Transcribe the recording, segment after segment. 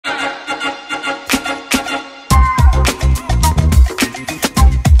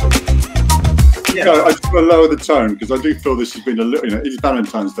go. I just want to lower the tone because I do feel this has been a little, it's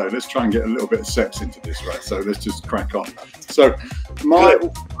Valentine's Day. Let's try and get a little bit of sex into this, right? So let's just crack on. So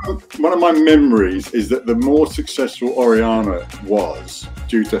one of my memories is that the more successful Oriana was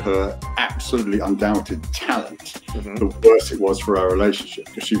due to her absolutely undoubted talent, the worse it was for our relationship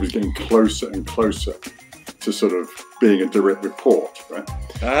because she was getting closer and closer to sort of being a direct report, right?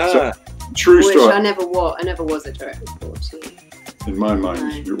 So, true story. Which I never was a direct report to you. In my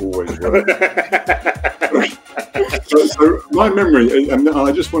mind, you always were. so my memory, and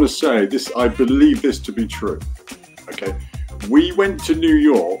I just want to say this, I believe this to be true. Okay, we went to New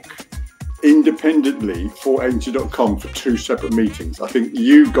York independently for agency.com for 2 separate meetings. I think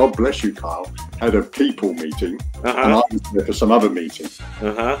you, God bless you, Kyle, had a people meeting, and I was there for some other meeting.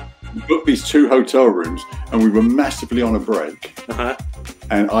 We booked these 2 hotel rooms, and we were massively on a break.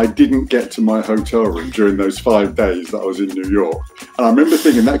 And I didn't get to my hotel room during those 5 days that I was in New York. And I remember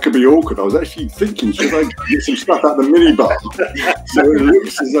thinking that could be awkward. I was actually thinking, should I get some stuff out the minibar? So it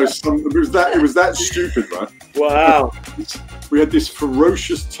looks as though it was that stupid, right? Wow. We had this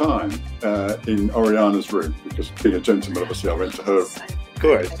ferocious time in Oriana's room because being a gentleman, obviously, I went to her. Of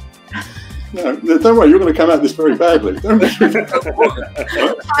course. No, don't worry, you're going to come out this very badly. Don't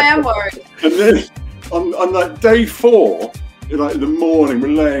I am worried. And then on like day 4, like in the morning, we're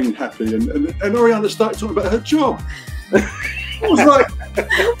laying happy, and Oriana started talking about her job. I was like,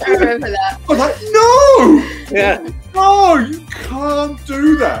 I remember that. I was like, no! Yeah. No, you can't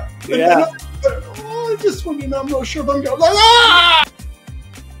do that. Yeah. I just want to know, I'm not sure if I'm going, like, ah!